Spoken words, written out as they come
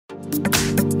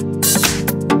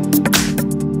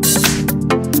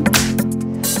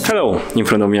Hello, in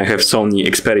front of me I have Sony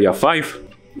Xperia 5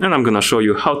 and I'm gonna show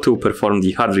you how to perform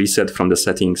the hard reset from the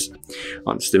settings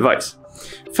on this device.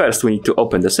 First we need to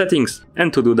open the settings,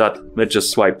 and to do that let's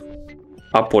just swipe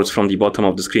upwards from the bottom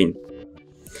of the screen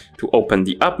to open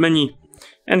the app menu,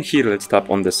 and here let's tap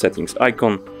on the settings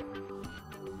icon.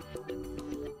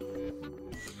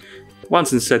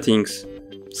 Once in settings,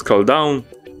 scroll down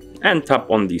and tap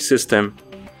on the system.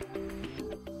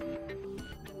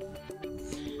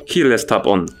 Here let's tap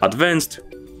on advanced,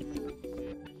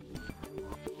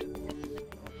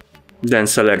 then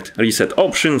select reset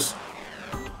options.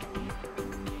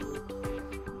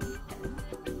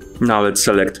 Now let's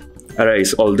select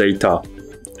erase all data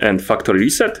and factory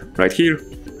reset right here.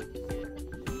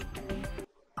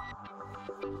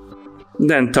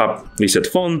 Then tap reset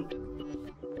phone.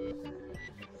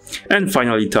 And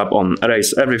finally tap on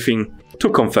erase everything to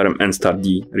confirm and start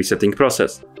the resetting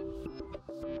process.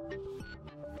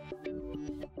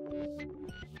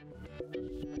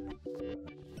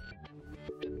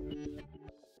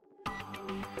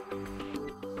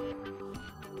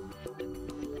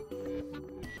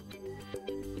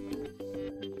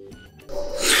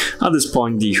 At this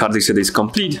point the hard reset is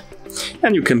complete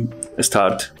and you can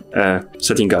start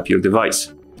setting up your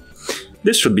device.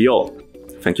 This should be all.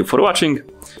 Thank you for watching.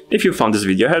 If you found this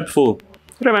video helpful,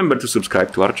 remember to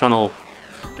subscribe to our channel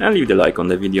and leave the like on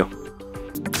the video.